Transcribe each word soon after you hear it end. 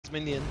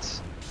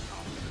minions.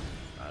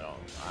 I don't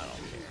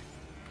care.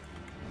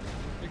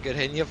 You're good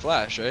hitting. You have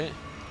flash, right?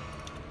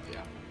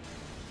 Yeah.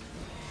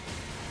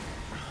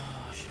 Oh,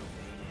 I should have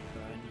waited,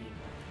 bro.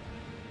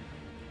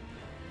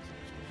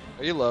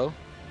 Are you low?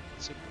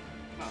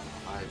 No,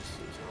 I have 0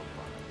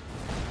 fun.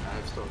 I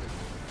have still good.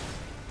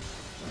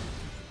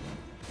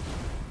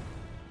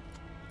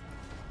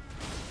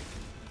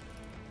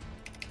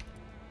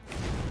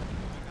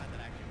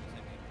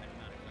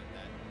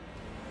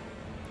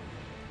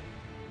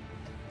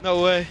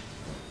 No way.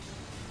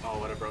 Oh,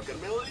 what a broken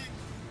ability.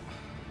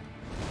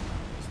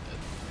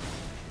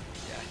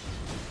 Yeah.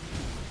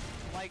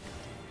 Like,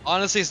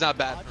 honestly, it's not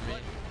bad for me.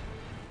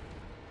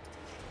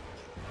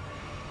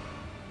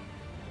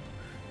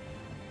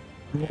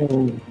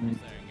 Oh.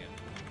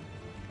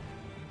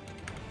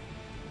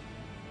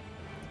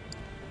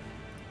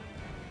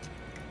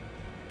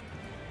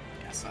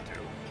 Yeah, it's not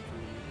terrible.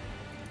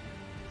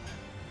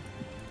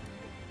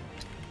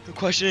 The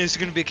question is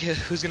gonna be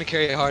who's gonna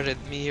carry it harder,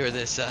 me or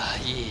this?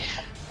 Yeah.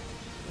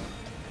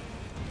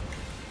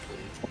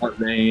 Bot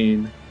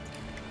lane.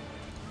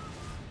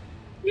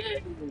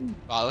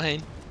 Bot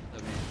lane.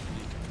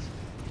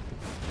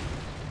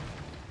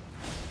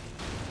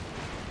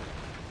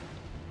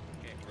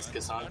 It's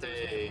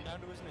Cassante.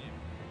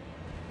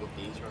 Oh,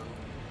 he's wrong.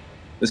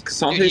 This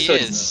Cassante Dude, he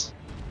such- is.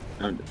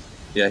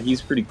 Yeah,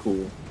 he's pretty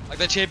cool. Like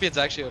that champion's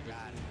actually open.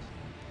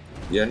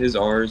 Yeah, his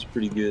R is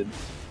pretty good.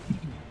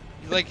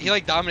 He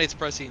dominates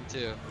pressing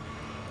too.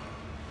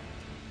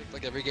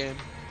 Like every game.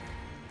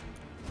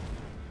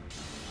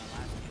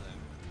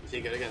 Is he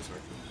good against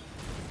archers?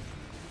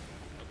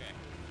 Okay.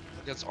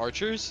 Against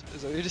archers?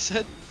 Is that what you just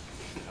said?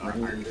 Or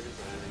archers,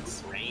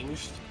 it's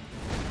ranged.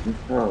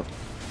 Oh,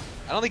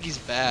 I don't think he's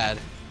bad.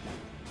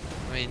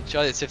 I mean,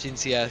 Charlie, it's 15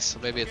 CS, so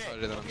maybe it's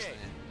harder than I'm saying.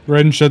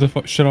 Raiden, shut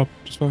up.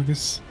 Just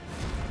focus.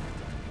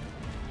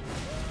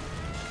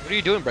 What are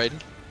you doing, Brayden?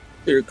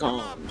 here it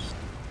comes.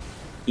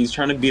 He's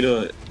trying to beat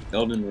a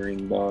Elden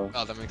Ring boss.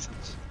 Oh, that makes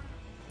sense.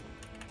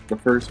 The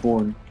first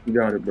one. You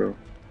got it, bro.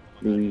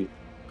 Really.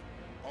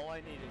 All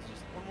I need is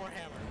just one more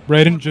hammer.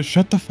 Raiden, just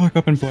shut the fuck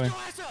up and play.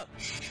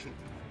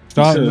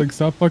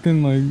 Stop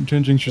fucking, like,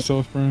 changing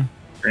yourself, bro.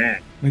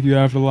 Like you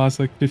have for the last,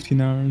 like, 15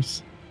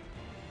 hours.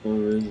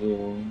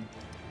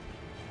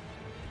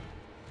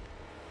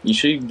 You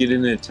should get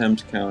an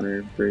attempt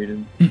counter,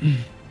 Brayden.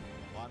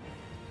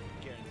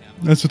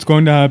 That's what's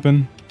going to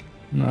happen.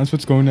 That's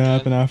what's going to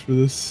happen after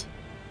this.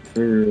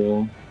 For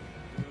real.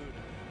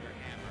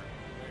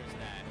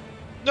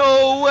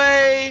 No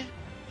way!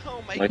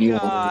 Oh my Why do you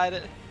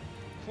god.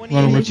 Run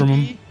away from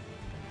him.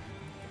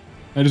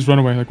 I just run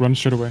away, like run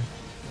straight away.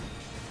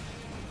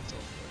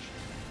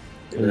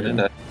 You're gonna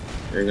die.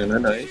 You're gonna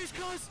die.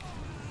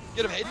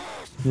 Get him,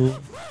 Hayden.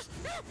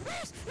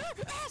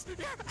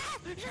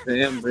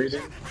 Damn,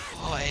 Brayden.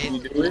 Oh, Can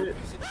you Hayden. do it?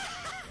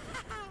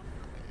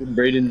 Can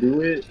Brayden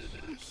do it?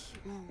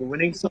 We're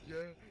winning some.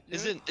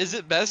 Is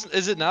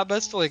it not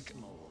best to like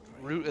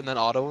root and then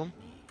auto him?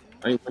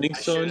 Are you winning I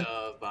son? should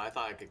have, but I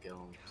thought I could kill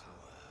him. So.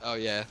 Oh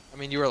yeah. I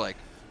mean, you were like,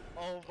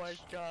 Oh my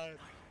god.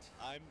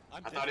 I'm I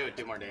thought it would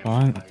do more damage.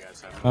 Fine. Than I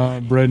guess.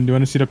 Brayden, do you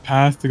want to see the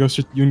path to go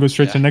straight? You can go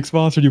straight to the next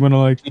boss, or do you want to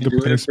like Can go you pick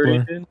do an it,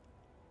 explorer? Brayden?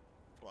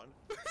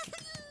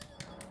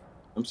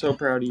 I'm so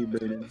proud of you,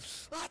 Brayden.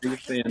 Big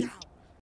fan.